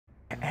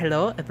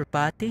Hello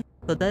everybody.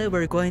 Today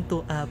we're going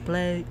to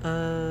play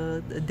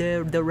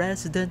the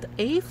Resident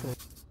Evil.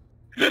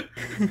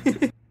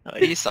 Why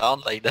do you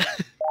sound like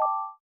that?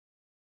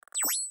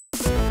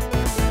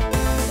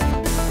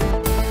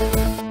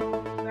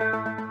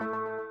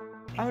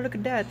 Oh, look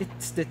at that,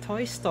 it's the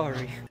Toy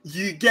Story.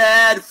 You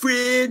got a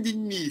friend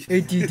in me.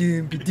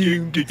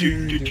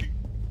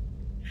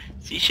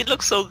 See, she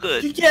looks so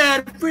good. You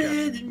got a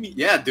friend in me.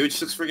 Yeah, dude,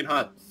 she looks freaking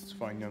hot. It's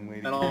fine, young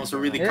lady. And also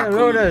really Yeah,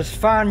 cool. look at this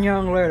fine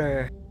young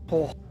lady.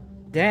 Oh,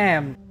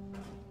 damn.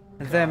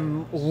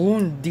 Them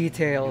wound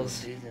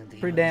details.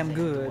 Pretty damn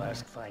good.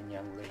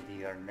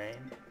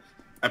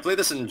 I play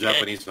this in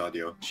Japanese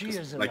audio.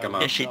 Like I'm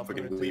a she-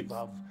 fucking dweeb.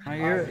 Oh,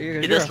 It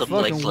you're does a look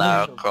like fucking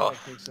Lara wound.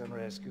 Croft.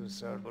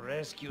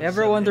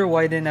 Ever wonder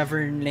why they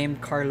never named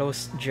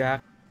Carlos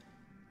Jack?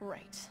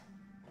 Right.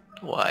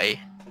 Why?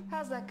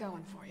 How's that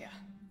going for you?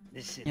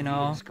 You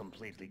know,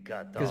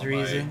 because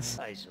reasons.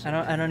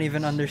 I don't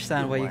even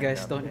understand why you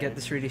guys don't get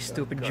this really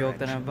stupid joke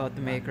that I'm about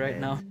to make right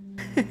now.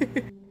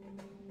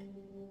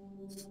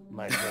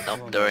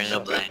 Nope, during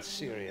the blank.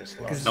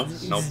 Because Nope,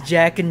 nope. it's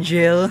Jack and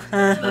Jill.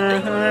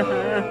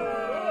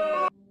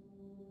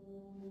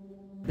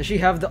 Does she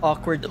have the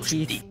awkward Those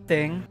teeth teeth.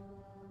 thing?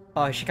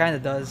 Oh, she kind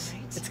of does.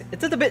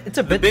 It's a bit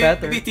The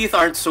better. baby teeth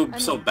aren't so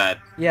bad.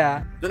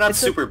 Yeah, They're not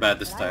It's a- super bad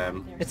this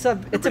time. it's a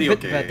pretty bit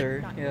okay.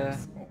 better. Yeah.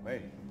 Oh,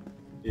 hey,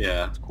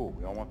 Yeah. it's cool.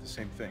 We all want the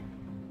same thing.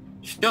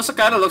 She also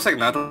kind of looks like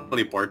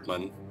Natalie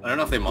Portman. I don't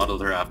know if they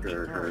modeled her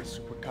after her. Alright,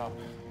 super cop.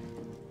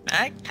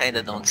 I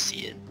kinda don't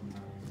see it.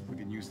 We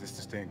can use this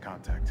to stay in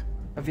contact.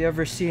 Have you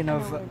ever seen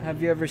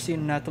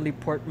Natalie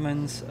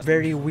Portman's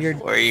very weird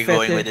Where are you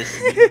fetish? going with this?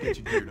 Get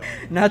you geared up.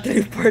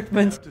 Natalie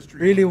Portman's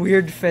really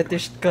weird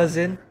fetish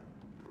cousin,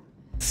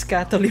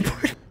 Scatally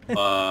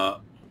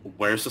Portman.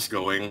 Where's this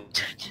going?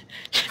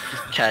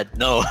 Chad,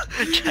 no.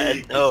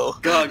 Chad, no.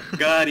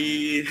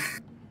 Gotti.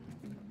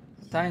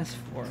 Science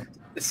 4.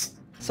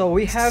 So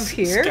we have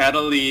here.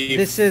 Scatterly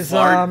This is,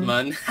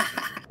 Fartman.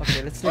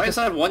 Okay, let's Why look is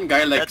at. that one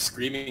guy like That's-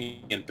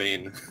 screaming in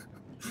pain?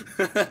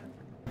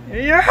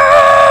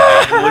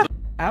 Yeah!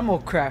 Ammo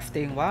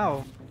crafting.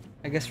 Wow.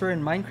 I guess we're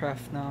in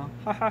Minecraft now.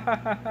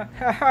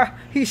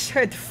 He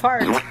said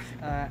fart.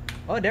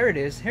 Oh, there it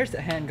is. Here's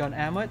the handgun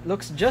ammo. It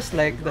looks just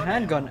like the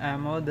handgun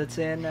ammo that's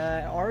in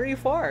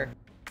RE4.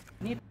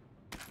 Neat.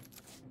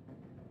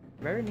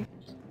 Very neat.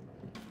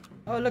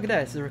 Oh, look at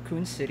that. It's the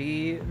Raccoon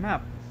City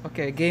map.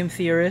 Okay, game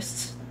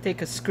theorists,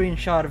 take a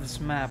screenshot of this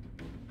map.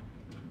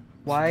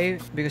 Why?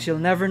 Because you'll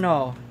never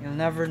know. You'll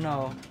never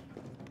know.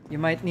 You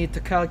might need to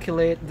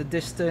calculate the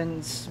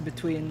distance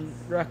between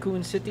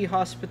Raccoon City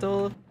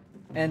Hospital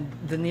and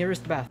the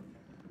nearest bath.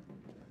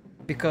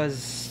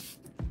 Because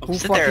who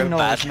Isn't there a fucking knows,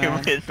 bathroom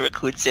man? in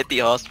Raccoon City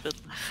Hospital?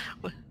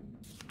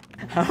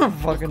 I don't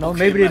fucking know. Okay,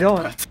 Maybe they man.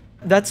 don't.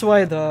 That's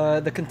why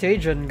the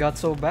contagion got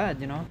so bad,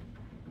 you know?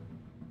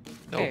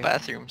 No Okay.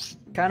 bathrooms.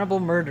 Cannibal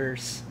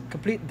Murders.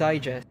 Complete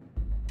digest.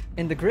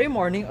 In the gray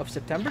morning of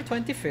September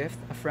 25th,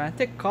 a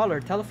frantic caller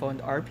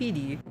telephoned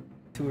RPD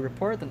to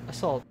report an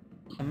assault.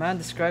 A man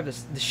described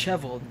as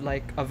disheveled,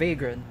 like a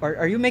vagrant.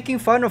 Are you making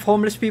fun of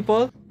homeless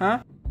people? Huh?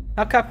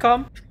 Huh,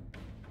 Capcom?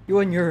 You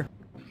and your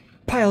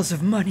piles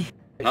of money.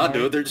 Nah,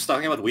 dude, they're just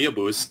talking about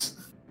weeaboos.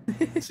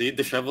 See,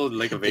 disheveled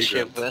like a The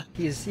ship, vagrant.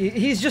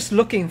 He's just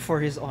looking for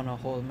his on a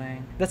hole,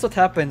 man. That's what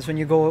happens when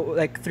you go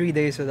like 3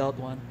 days without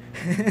one.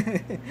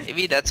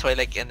 Maybe that's why,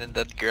 like, and then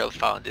that girl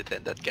found it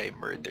and that guy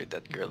murdered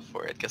that girl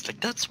for it. Cause,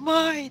 like, that's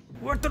mine!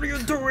 What are you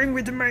doing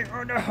with my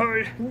on a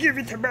hole? Give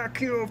it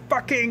back, you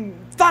fucking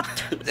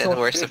fat! Then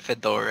wears a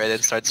fedora and then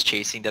starts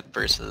chasing that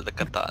person with the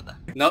katana.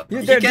 No, You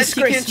he dare can't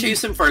disgrace me.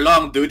 chase him for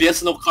long, dude. He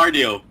has no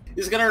cardio.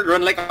 He's gonna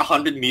run like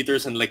 100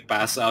 meters and like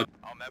pass out.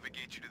 I'll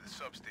navigate you to the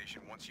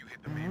substation once you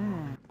hit the main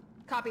road.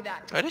 Copy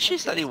that. Why does she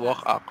suddenly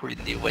walk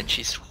awkwardly when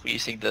she's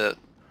using the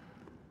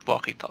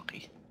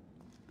walkie-talkie?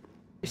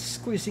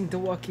 Squeezing the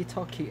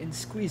walkie-talkie and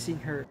squeezing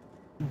her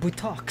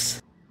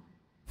buttocks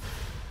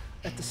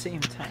at the same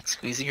time.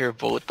 Squeezing her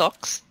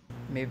Botox?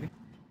 Maybe.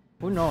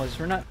 Who knows?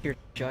 We're not here to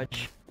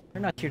judge.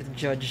 We're not here to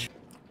judge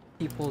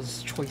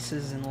people's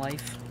choices in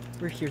life.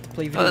 We're here to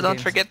play video Oh, don't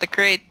games. forget the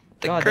crate!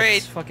 The God,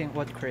 crate! that's fucking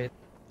what crate?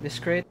 This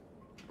crate?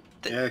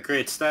 Yeah,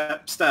 great.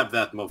 Stab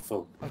that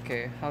mofo.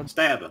 Okay, how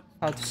Stab.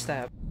 to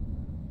stab?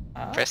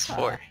 Press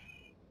 4.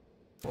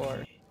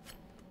 4.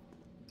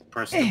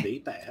 Press the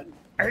D-pad.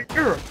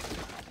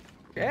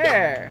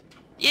 Yeah.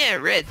 Yeah,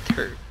 red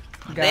herb.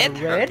 Got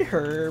a red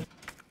herb.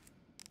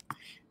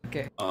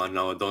 Okay. Oh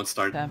no! Don't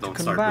start Time to with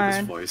this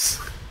combine. voice.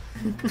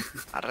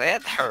 A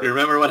red herb. You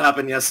remember what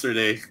happened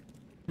yesterday?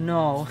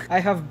 No, I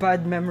have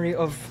bad memory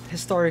of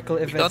historical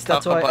events. don't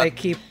That's talk why about- I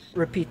keep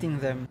repeating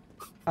them.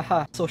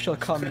 Aha, social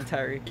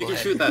commentary. You can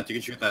shoot that. You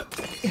can shoot that.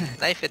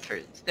 Knife it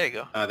first. There you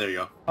go. Ah, there you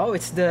go. Oh,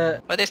 it's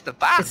the What is the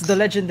box? it's the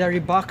legendary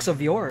box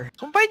of yore.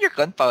 Combine your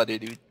gunpowder,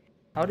 dude.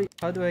 How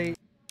do I?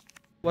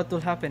 What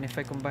will happen if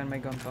I combine my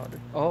gunpowder?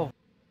 Oh,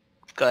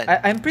 Gun.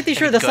 I'm pretty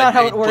sure Gun, that's not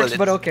how it great works,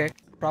 but bullets. okay,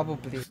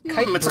 probably.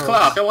 Kite It's a bros.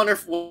 clock. I wonder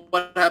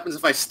what happens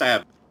if I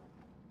stab.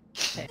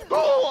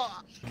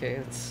 Okay,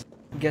 let's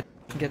get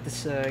Get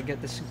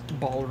this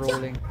ball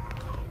rolling.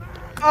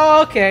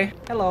 Oh, okay.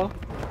 Hello.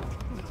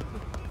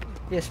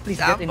 Yes, please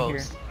get in here.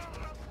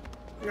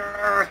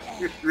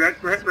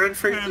 Zambos. Run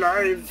for your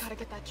life. Gotta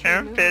get that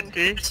tree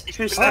moving.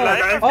 She's still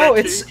alive. Oh,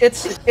 it's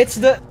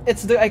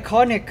the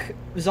iconic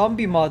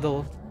zombie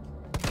model.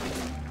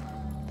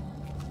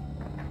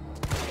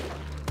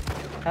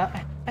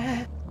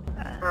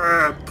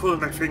 Pull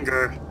my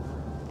finger.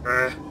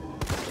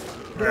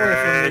 Get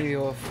away from me,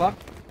 you fuck.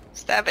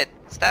 Stab it.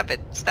 Stab it.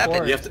 Stab Or-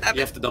 it. You have Stab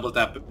to it. double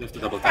tap. You have to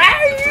double tap.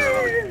 You have to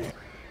remember.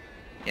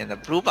 In the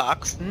blue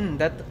box.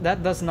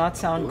 That does not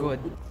sound good.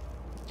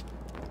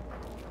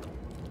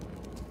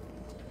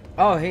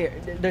 Oh, here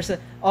there's a.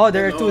 Oh,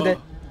 there are two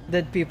Hello.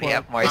 dead people. We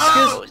have more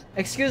zombies.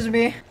 Excuse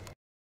me.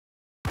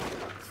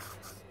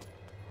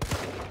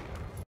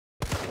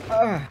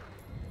 Oh.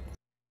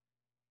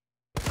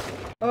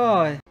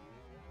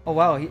 Oh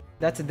wow,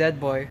 that's a dead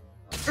boy.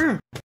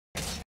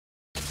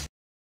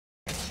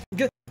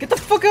 Get the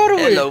fuck out of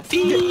here! Hello,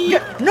 P.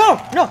 No!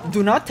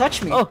 Do not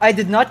touch me! Oh. I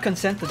did not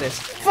consent to this.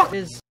 Fuck!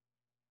 Is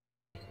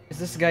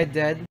this guy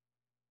dead?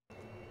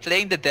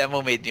 Playing the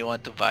demo made me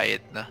want to buy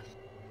it na.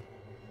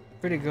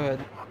 Pretty good.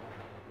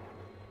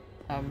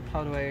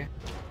 How do I...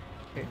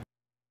 Okay.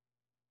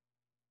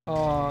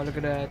 Oh, look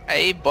at that.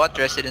 I bought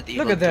Resident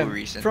Evil Look at 2 them.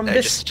 recently. From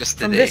this, just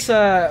from today.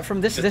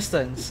 this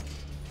distance,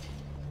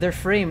 their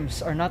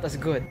frames are not as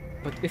good.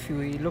 But if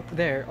we look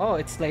there, oh,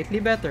 it's slightly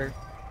better.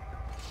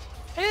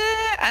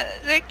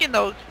 Like, you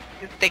know,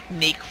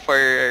 technique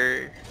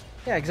for...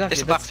 Yeah, exactly.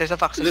 There's a box, there's a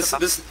box, there's a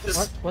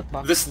box. What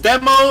box? This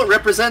demo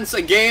represents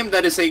a game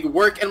that is a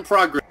work in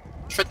progress.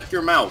 Shut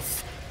your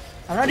mouth.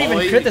 I'm not Boy,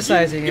 even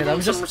criticizing give it.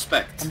 him some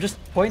respect. I'm just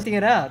pointing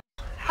it out.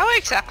 How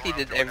exactly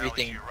did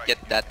everything get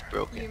that You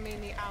broken? mean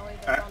the alley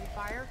that's on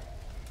fire?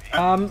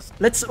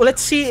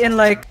 Let's see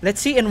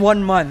in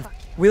 1 month.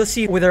 We'll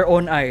see with our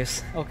own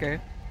eyes. Okay.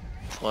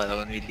 Well,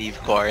 when we leave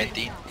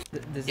quarantine.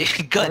 Does You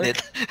it got work?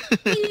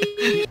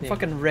 it.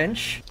 Fucking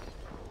wrench.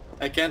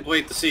 I can't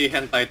wait to see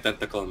hentai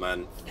tentacle,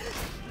 man.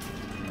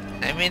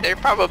 I mean, there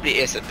probably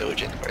is a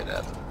doujin for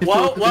that.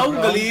 Wow,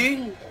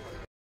 galing!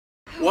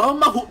 Wow,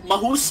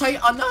 mahusay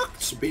anak!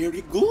 It's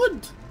very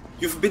good!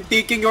 You've been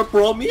taking your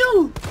pro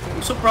meal!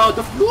 I'm so proud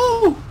of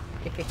you!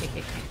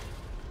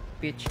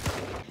 Bitch.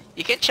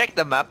 You can check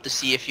the map to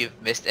see if you've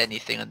missed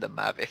anything on the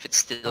map, if it's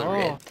still Oh,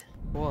 red.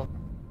 cool.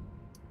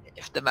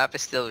 If the map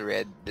is still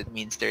red, that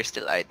means there's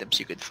still items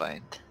you could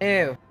find.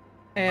 Ew.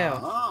 Ew.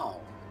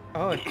 Wow.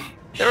 Oh,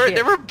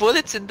 There were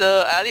bullets in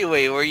the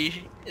alleyway,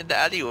 in the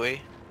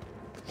alleyway.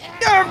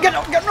 Get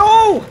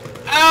no!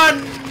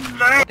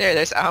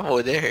 There's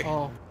ammo there.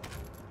 Oh.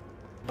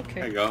 There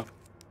Okay. you go.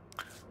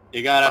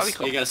 You Probably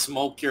cool. gotta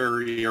smoke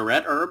your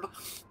red herb.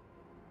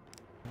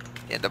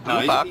 In the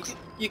blue box.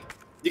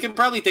 You can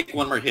probably take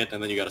one more hit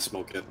and then you gotta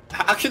smoke it.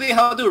 Actually,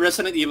 how do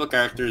Resident Evil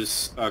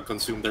characters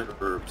consume their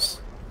herbs?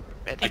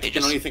 I I think they can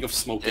just only think of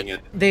smoking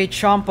it. They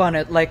chomp on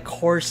it like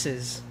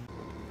horses.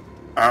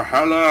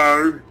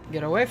 Hello!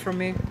 Get away from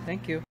me.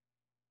 Thank you.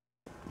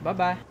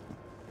 Bye-bye.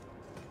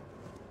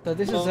 So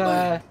this is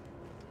Bye-bye. a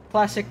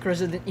classic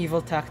Resident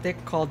Evil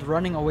tactic called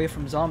running away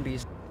from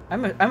zombies.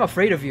 I'm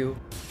afraid of you.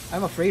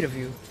 I'm afraid of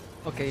you.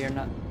 Okay, you're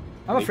not.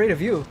 I'm afraid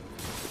of you.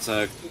 It's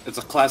a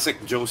classic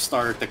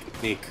Joestar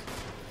technique.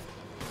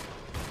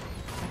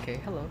 Okay,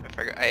 hello.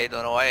 I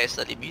don't know why I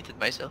suddenly muted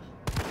myself.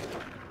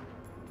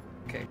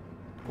 Okay,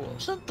 cool. I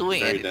wasn't doing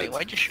Very anything. dead.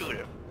 Why'd you shoot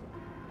him?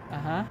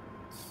 Uh-huh.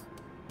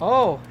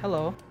 Oh,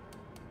 hello.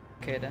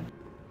 Okay then.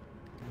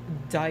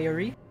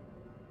 Diary.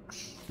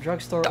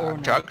 Drugstore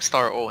owner.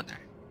 Drugstore owner.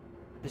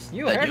 This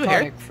new The hair new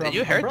tonic from the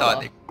new hair Umbrella.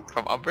 tonic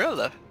from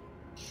Umbrella.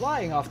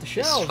 Flying off the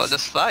Just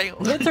shelves. flying.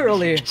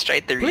 Literally. Just try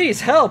to read.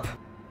 Please help.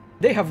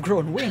 They have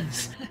grown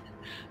wings.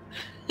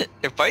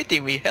 They're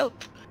fighting me.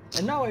 Help.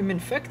 And now I'm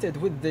infected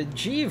with the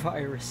G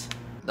virus.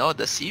 No,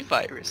 the C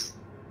virus.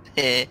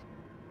 Eh.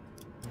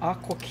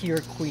 Aqua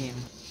Cure Queen.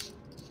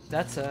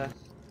 That's a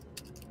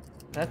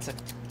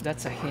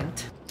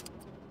hint.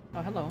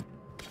 Oh, hello.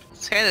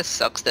 It kind of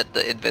sucks that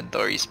the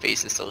inventory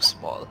space is so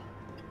small.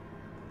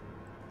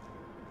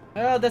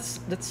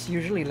 That's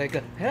usually like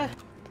a huh?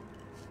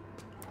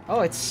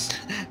 Oh, it's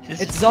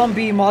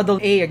zombie model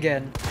A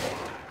again.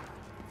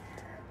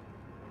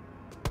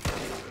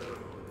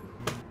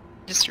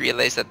 Just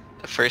realized that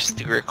the first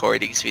two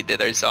recordings we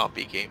did are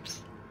zombie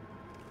games.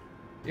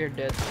 You're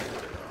dead.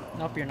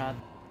 Nope, you're not.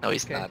 No,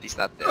 he's Okay. not. He's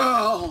not dead.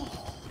 Oh!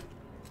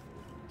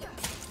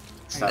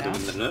 Stab him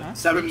in the Huh? nuts.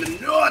 Stab him in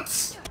the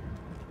nuts!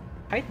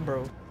 Kite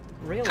bro.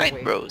 Railway.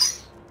 Kite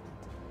bros.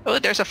 Oh,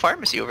 there's a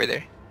pharmacy over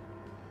there.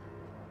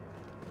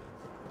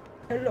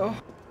 Hello.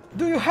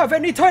 Do you have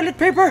any toilet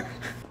paper?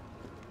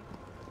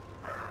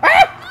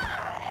 Ah!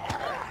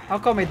 How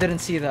come I didn't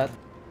see that?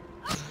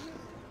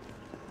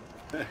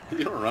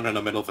 You don't run in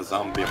the middle of a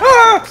zombie.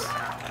 Ah!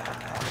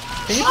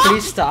 Can you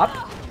please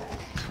stop?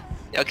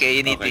 Okay,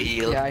 you need Okay. to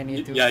heal. Yeah, I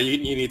need to. Yeah, you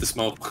need to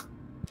smoke.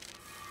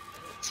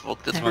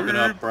 Smoke the Smoke it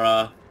herb. up,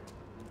 bruh.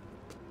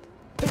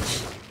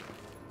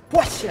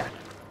 Whatcha?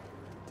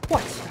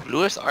 Whatcha?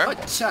 Bluest armor.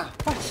 Acha.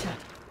 Whatcha?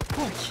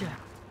 Whatcha?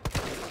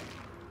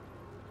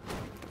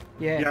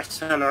 Yeah. Yes,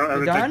 hello. I You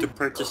would done? like to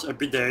purchase a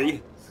bidet.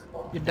 You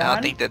I done?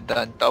 don't think they're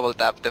done. Double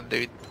tap them,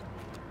 dude.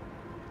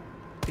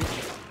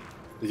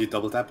 Did you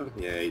double tap him?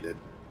 Yeah, he did.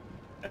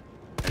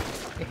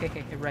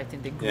 Right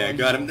in the groin. Yeah,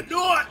 got him the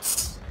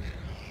nuts!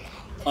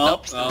 Oh,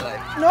 Nope, still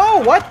alive.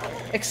 No, what?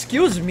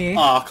 Excuse me.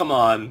 Oh, come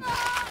on.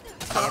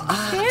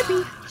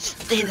 Baby.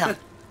 Stay down.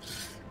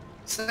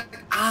 It's like,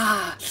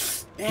 damn,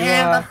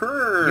 Yeah. that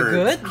hurt. You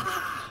good?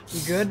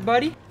 You good,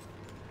 buddy?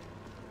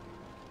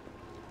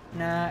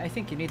 Nah, I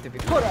think you need to be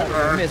put out of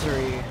your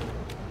misery.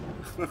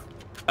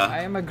 I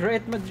am a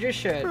great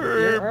magician.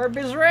 Your herb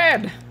is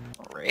red.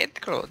 Red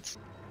clothes.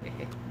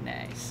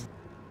 Nice.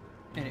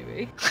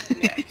 Anyway.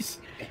 Nice.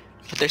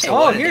 But there's a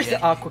Oh, one here's the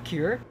again. aqua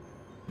cure.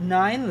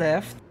 9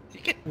 left, You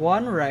can,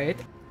 1 right,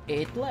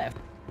 8 left.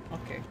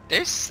 Okay.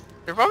 there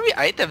are probably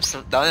items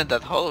down in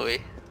that hallway.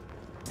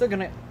 Still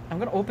gonna. I'm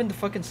gonna open the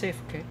fucking safe.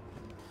 Okay.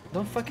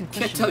 Don't fucking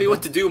question. Can't tell me, you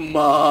what to do,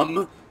 Mom.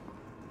 Don't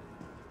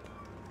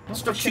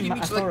Stop question treating my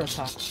me like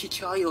authority. a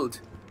child.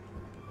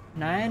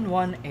 9,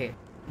 1, 8.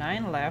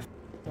 9 left,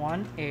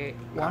 1 8,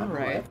 1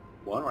 right.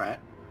 One right.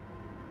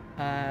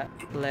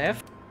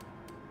 Left.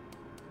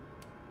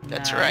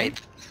 That's 9.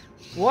 right.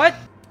 What?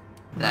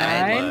 9,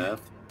 9,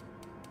 Left.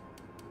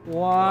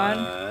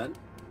 1,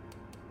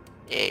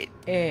 8.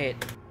 8.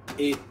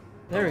 8.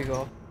 There we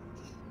go.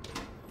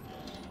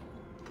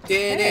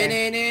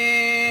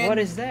 Hey. What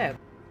is that?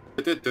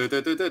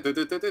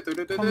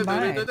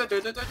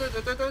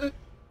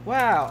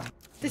 Wow,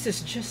 this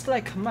is just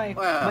like my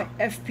Wow.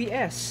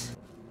 FPS.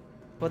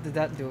 What did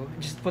that do?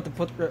 Just put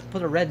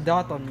a red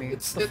dot on me.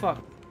 It's What the the- fuck?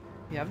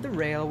 You have the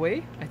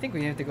railway. I think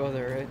we have to go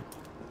there, right?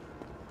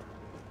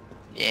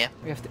 Yeah.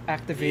 We have to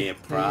activate Yeah,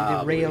 the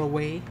probably.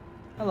 railway.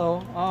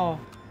 Hello. Oh,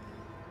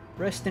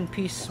 rest in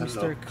peace, Hello.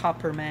 Mr.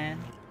 Copperman.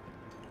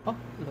 Oh,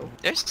 hello.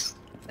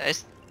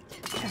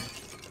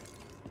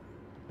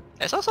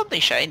 I saw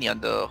something shiny on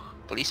the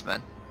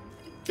policeman.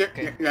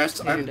 Okay.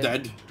 Yes, Yeah, I'm you did.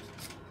 dead.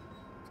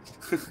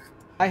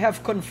 I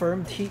have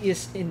confirmed he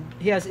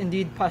has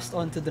indeed passed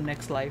on to the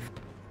next life.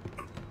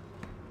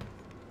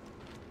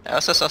 I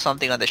also saw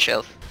something on the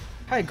shelf.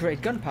 High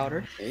grade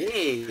gunpowder.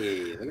 Hey,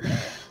 look at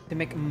that. They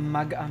make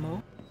mag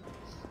ammo.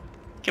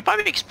 Should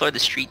probably explore the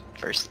street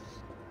first.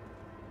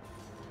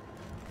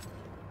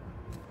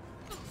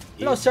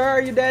 Hello, sir.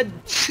 Are you dead?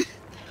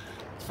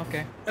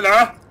 Okay.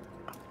 Hello?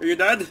 Are you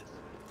dead?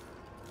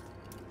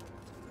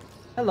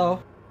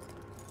 Hello.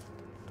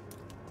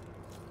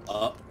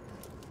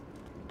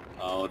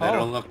 Oh, they Oh.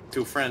 don't look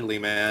too friendly,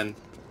 man.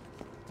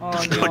 Oh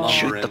They no.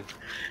 shoot lumbering. them.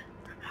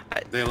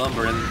 They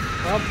lumbering.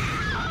 Well,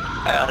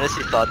 I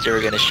honestly thought you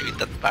were gonna shoot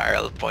that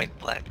barrel point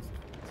blank.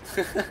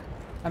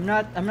 I'm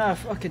not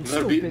fucking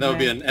That'd be, stupid, that would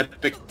be man. an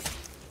epic.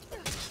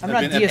 I'm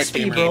that'd not be an epic DSP,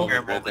 gamer bro.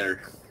 moment right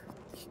there.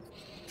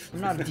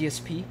 I'm not a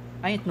DSP.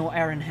 I ain't no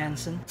Aaron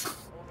Hansen.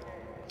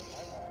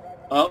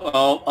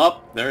 Oh,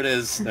 up! There it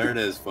is. There it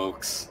is,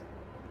 folks.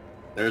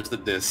 There's the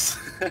diss.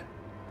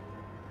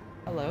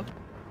 Hello.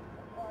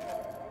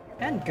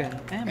 Handgun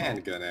ammo.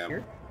 Handgun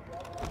ammo.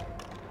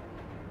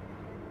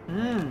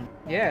 Here.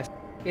 Yes.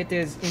 It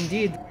is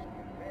indeed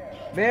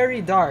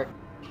very dark.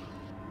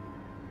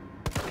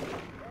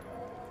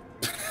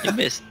 You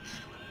missed.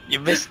 You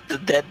missed the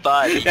dead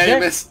body. Yeah, you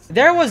missed.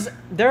 There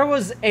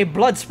was a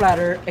blood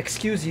splatter,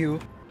 excuse you.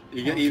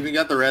 You even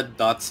got the red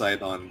dot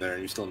sight on there,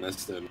 and you still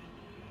missed him.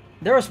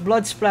 There was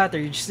blood splatter,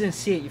 you just didn't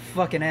see it, you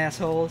fucking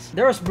assholes.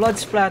 There was blood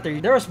splatter,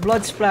 you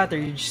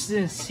just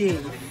didn't see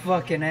it, you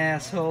fucking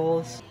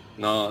assholes.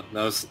 No,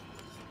 that was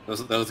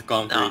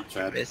concrete, No, you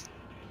Chad. missed.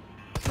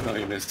 No,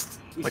 you missed.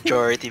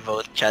 Majority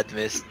vote. Chad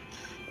missed.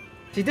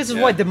 See, this is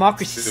Yeah, why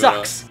democracy it's 2 out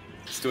of- sucks.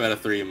 It's 2 out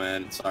of 3,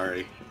 man.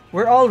 Sorry.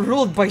 We're all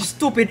ruled by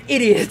stupid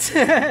idiots.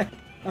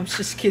 I'm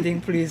just kidding,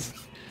 please.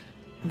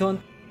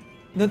 Don't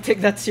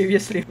take that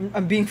seriously.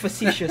 I'm being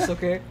facetious,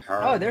 okay?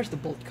 Oh, there's the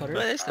bolt cutter.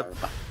 What is the...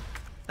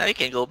 Now you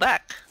can go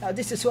back. Now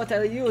this is what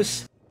I'll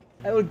use.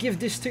 I will give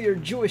this to your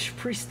Jewish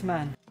priest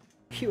man.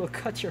 He will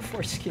cut your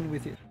foreskin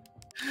with it.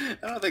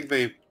 I don't think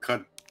they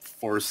cut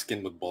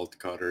foreskin with bolt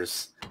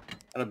cutters.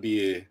 That'd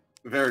be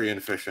very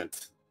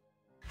inefficient.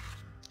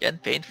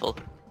 And painful.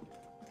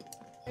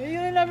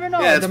 You never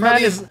know. Yeah, it's the man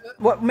probably- is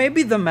what?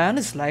 Maybe the man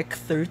is like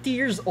 30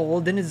 years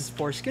old and his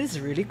foreskin is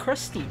really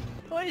crusty.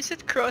 Why is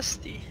it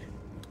crusty?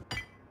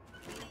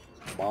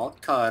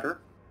 Bolt cutter.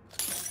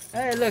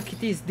 Hey, look,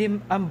 it is the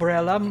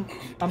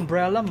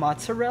umbrella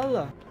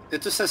mozzarella.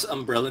 It just says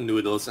umbrella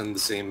noodles and the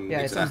same Yeah,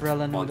 it's exact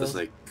umbrella font noodles. as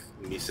like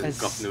Nissan As-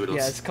 cup noodles.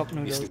 yeah, it's cup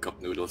noodles. Nissan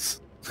cup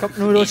noodles. Cup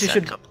noodles. You Nissan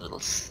should. cup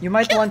noodles. You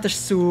might want to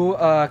sue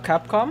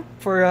Capcom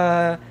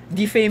for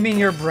defaming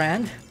your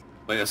brand.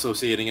 By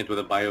associating it with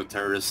a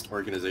bioterrorist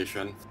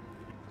organization.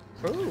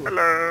 Oh,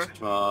 Hello.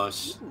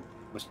 Smosh.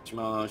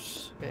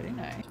 Smosh. very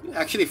nice. Can you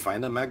actually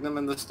find a magnum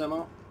in this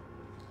demo?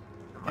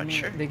 I'm I not mean,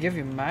 sure. they give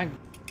you mag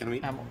Can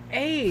we? ammo.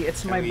 Hey,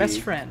 it's Can my best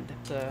we- friend.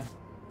 Is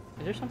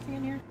there something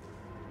in here?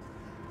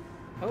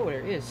 Oh,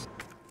 there is.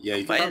 Yeah,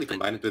 you can Buy it, probably but-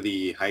 combine it with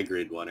the high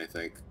grade one, I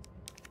think.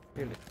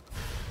 Really?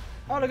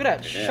 Oh, look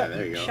at that. Yeah,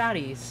 there you go.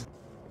 Shotties.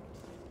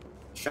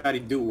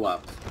 Shotty doo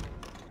wop.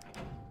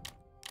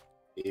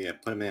 Yeah,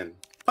 put him in.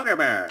 Put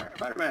him in.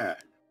 Put him in.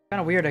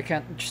 Kinda weird I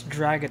can't just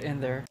drag it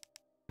in there.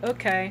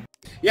 Okay.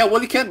 Yeah,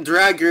 well, you can't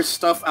drag your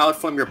stuff out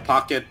from your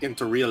pocket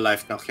into real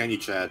life now, can you,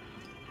 Chad?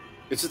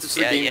 It's just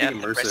the game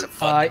being immersive.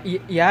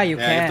 Yeah, you You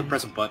can. have to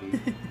press a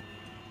button.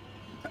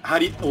 How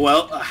do you?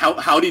 Well,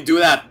 how do you do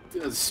that,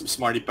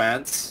 smarty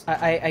pants?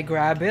 I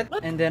grab it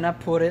and then I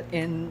put it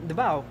in the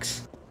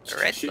box.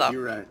 Right Shit, up.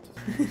 you're right.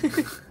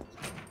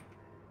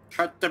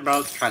 Cut the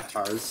bolt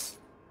cutters.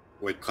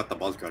 Wait, cut the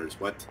bolt cutters.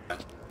 What?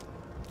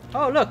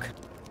 Oh look.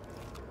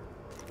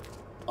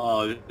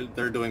 Oh,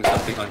 they're doing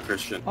something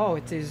unchristian. Oh,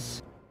 it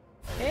is.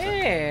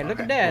 Hey, look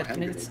at Okay, that. oh,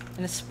 And hand it's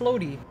an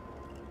explodey.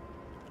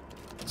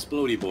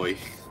 Explodey boy.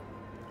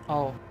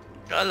 Oh.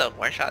 Oh look,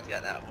 more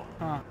shotgun ammo.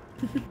 Huh.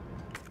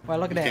 Well,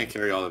 look at You that. can't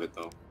carry all of it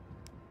though.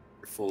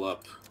 You're full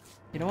up.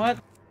 You know what?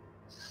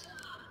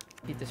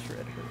 Eat this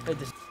red herb.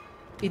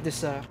 Eat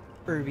this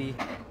Herbie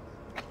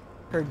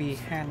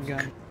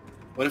handgun.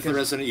 What if the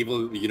Resident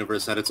Evil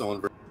universe had its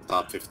own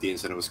top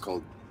 15s and it was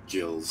called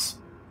Jill's?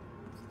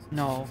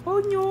 No. Oh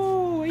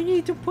no! I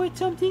need to put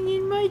something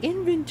in my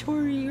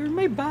inventory or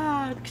my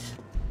box.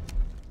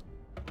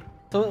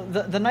 So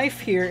the knife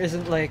here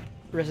isn't like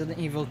Resident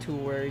Evil 2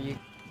 where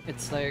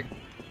it's like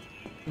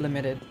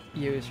limited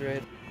use,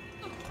 right?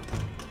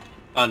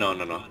 Oh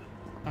no.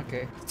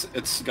 Okay.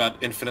 It's got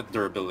infinite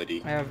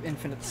durability. I have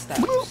infinite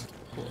stats. Cool.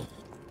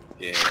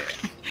 Yeah.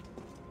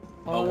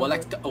 Oh, well,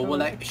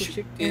 like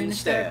shoot in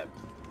stab.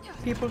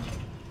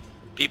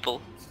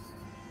 People.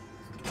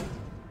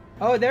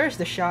 Oh, there's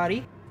the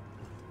shotty.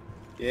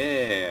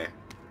 Yeah.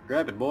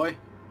 Grab it, boy.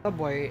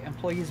 Subway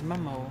employees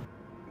memo.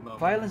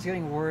 Violence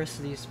getting worse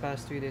these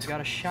past 2 days.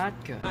 Got a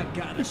shotgun. I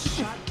got a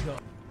shotgun.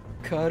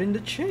 Cutting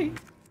the chain.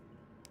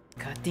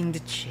 Cutting the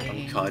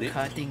chain.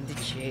 Cutting the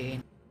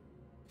chain.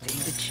 Cutting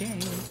the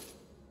chain.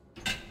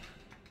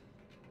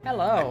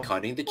 Hello. I'm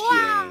cutting the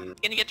chain.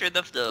 Can you get rid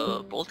of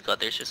the bolt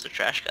cutters? Just a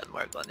trash can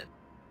mark on it.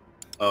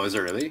 Oh, is it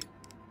really?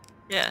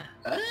 Yeah.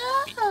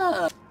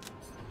 Ah.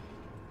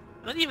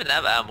 I don't even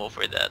have ammo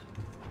for that.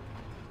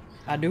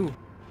 I do.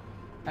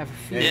 I have a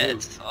few. Yeah,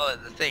 it's all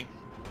in the thing.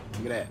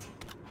 Look at that.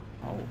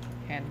 Oh,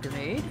 hand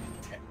grenade.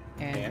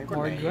 And Hand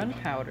more grenade.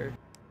 gunpowder.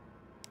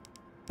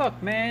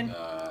 Fuck, man.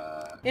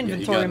 Yeah, Inventory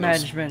you got no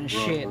management and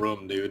shit.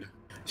 Room, dude.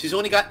 She's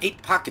only got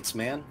 8 pockets,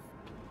 man.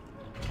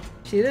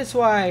 See, that's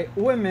why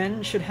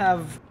women should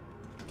have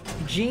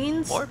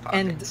jeans More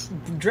and pockets.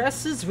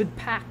 dresses with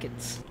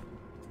pockets.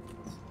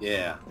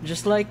 Yeah.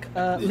 Just like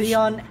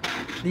Leon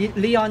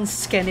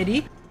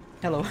Kennedy.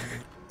 Hello.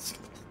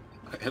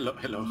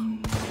 Hello.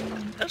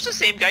 That's the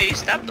same guy you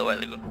stabbed a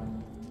while ago.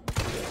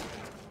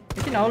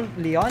 You know,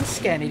 Leon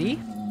Kennedy,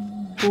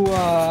 who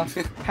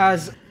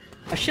has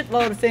a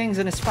shitload of things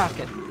in his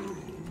pocket.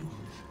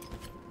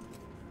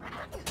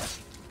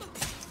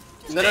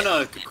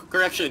 No.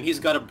 Correction. He's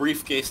got a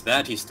briefcase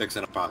that he sticks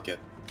in a pocket.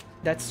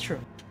 That's true.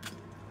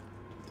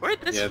 Where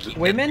does Yeah, he keep that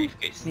Women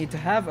briefcase? need to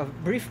have a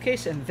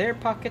briefcase in their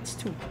pockets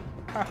too.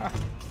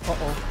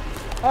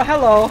 Uh-oh. Oh,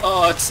 hello.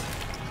 Oh,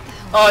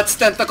 it's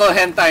tentacle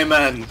hentai,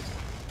 man.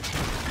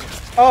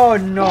 Oh,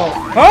 no.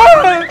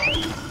 Ah!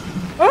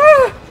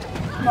 Ah!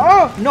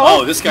 Oh, no.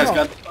 Oh, this guy's no.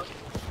 got.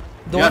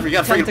 Don't You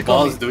got freaking tentacle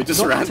balls, me. dude.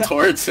 Just Don't ran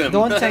towards him.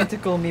 Don't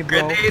tentacle me,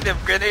 bro.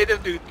 Grenade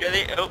him, dude.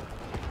 Grenade. Oh.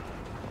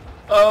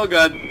 Oh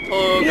god.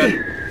 Oh god.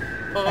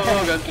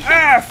 Oh god.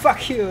 Ah,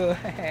 fuck you.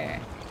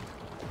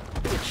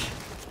 Bitch.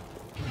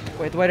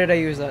 Wait, why did I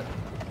use that?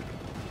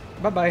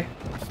 Bye-bye.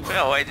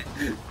 Well, I did.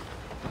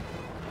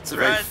 It's a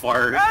very Run.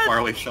 far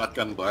away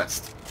shotgun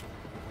blast.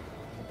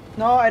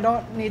 No, I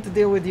don't need to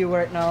deal with you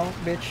right now,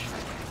 bitch.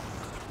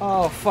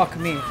 Oh, fuck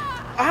me.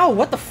 Ow,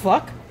 what the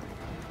fuck?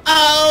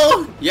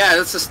 Oh! Yeah,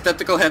 that's just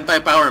tentacle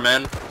hentai power,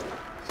 man.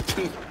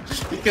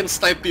 He can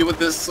snipe you with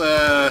this,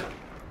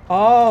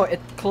 Oh, it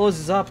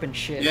closes up and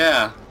shit.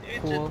 yeah.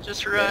 Dude, Cool.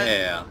 just run.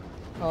 Yeah.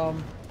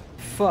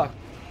 Fuck.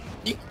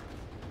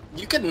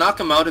 You could knock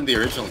him out in the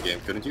original game,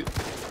 couldn't you?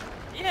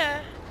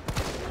 Yeah.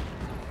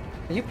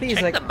 Can you please,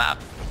 Check like, the map.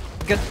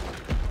 get...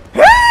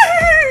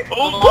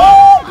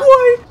 Oh,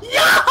 boy!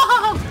 Yeah!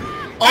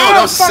 Oh, Ah,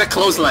 that was a fuck. sick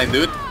clothesline,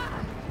 dude.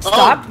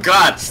 Stop. Oh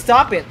god.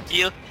 Stop it.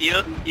 Heal.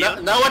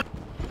 Now what?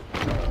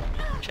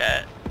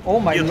 Chat. Oh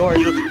my Heal, lord.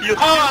 heal, heal.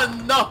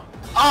 Oh no!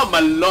 Oh my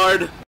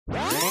lord!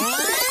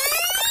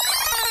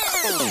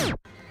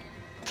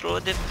 Throw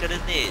them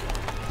grenade.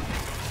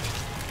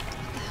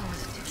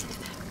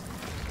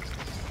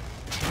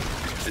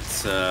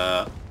 It's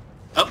oh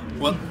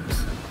well.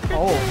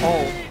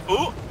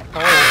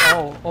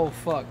 Oh,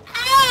 fuck.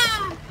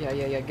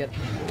 Yeah, get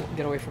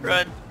away from me.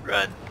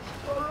 Run.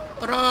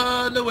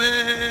 Run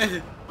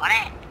away!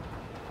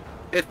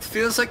 It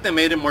feels like they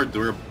made it more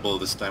durable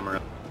this time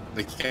around.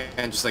 Like you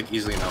can't just like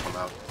easily knock them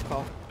out.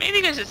 Oh.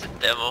 Maybe because it's a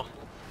demo.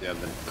 Yeah,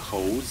 the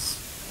hose.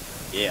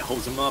 Yeah,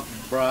 hose them up,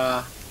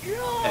 bruh. There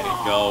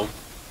you go.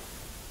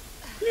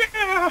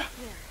 Yeah.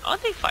 I don't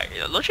think fire.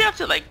 Don't you have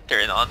to like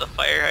turn on the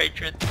fire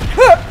hydrant?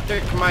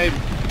 Take my.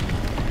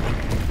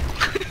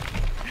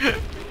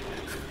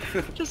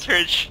 Just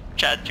heard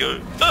chat go.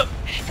 Oh.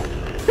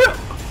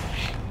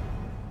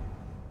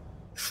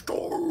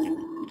 Storm.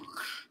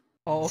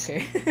 Oh,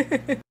 okay.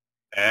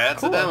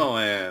 That's Cool. a demo,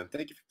 man.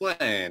 Thank you for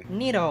playing.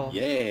 Neato.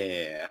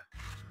 Yeah.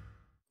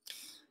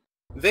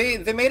 They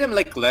made him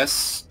like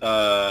less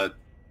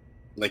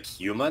like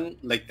human.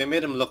 Like they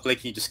made him look like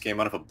he just came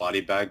out of a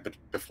body bag, but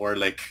before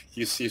like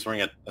he's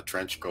wearing a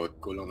trench coat.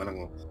 Kulong na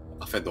ng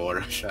a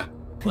fedora siya.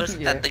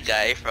 Wasn't Yeah. that the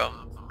guy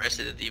from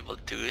Resident Evil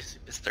 2,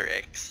 Mr.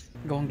 X?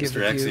 Go and give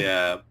Mr. it X, to you.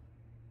 yeah.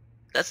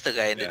 That's the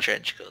guy in the Yeah.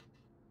 trench coat.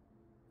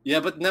 Yeah,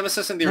 but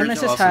Nemesis in the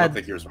Nemesis original also had looked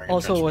like he was wearing a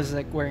also trench coat. was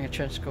like wearing a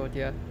trench coat,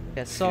 yeah.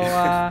 Yeah, so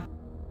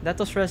that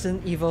was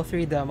Resident Evil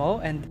 3 demo,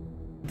 and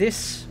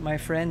this, my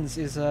friends,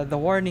 is the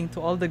warning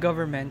to all the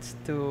governments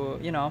to,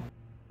 you know,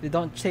 they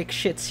don't take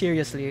shit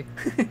seriously.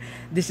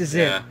 This is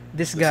it. Yeah.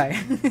 This guy.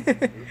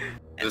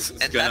 This is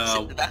And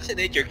gonna...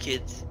 vaccinate your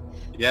kids.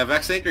 Yeah,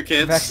 vaccinate your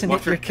kids. Vaccinate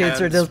wash your kids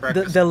or hands,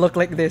 practice... they'll look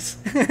like this.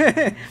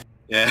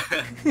 Yeah.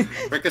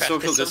 Practice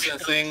social Practice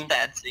distancing.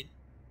 distancing.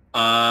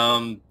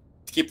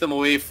 Keep them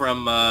away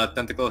from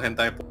tentacle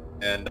hentai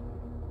and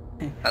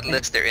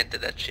Unless they're into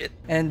that shit.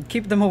 And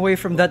keep them away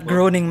from that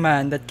groaning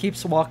man that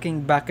keeps walking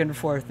back and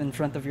forth in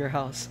front of your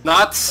house.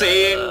 not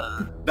saying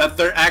that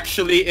there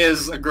actually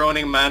is a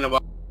groaning man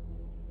about...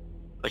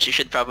 But you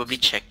should probably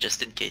check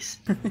just in case.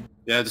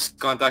 Yeah, just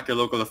contact your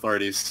local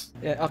authorities.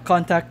 Yeah, I'll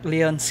contact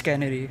Leon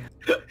Kennedy.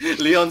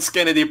 Leon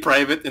Kennedy,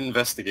 private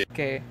investigate.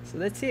 Okay, so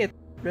that's it.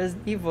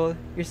 Resident Evil.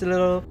 Here's a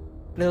little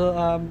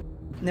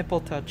nipple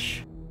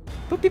touch.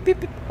 Boop, beep, beep,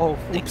 beep. Oh,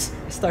 oops!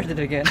 I started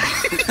again.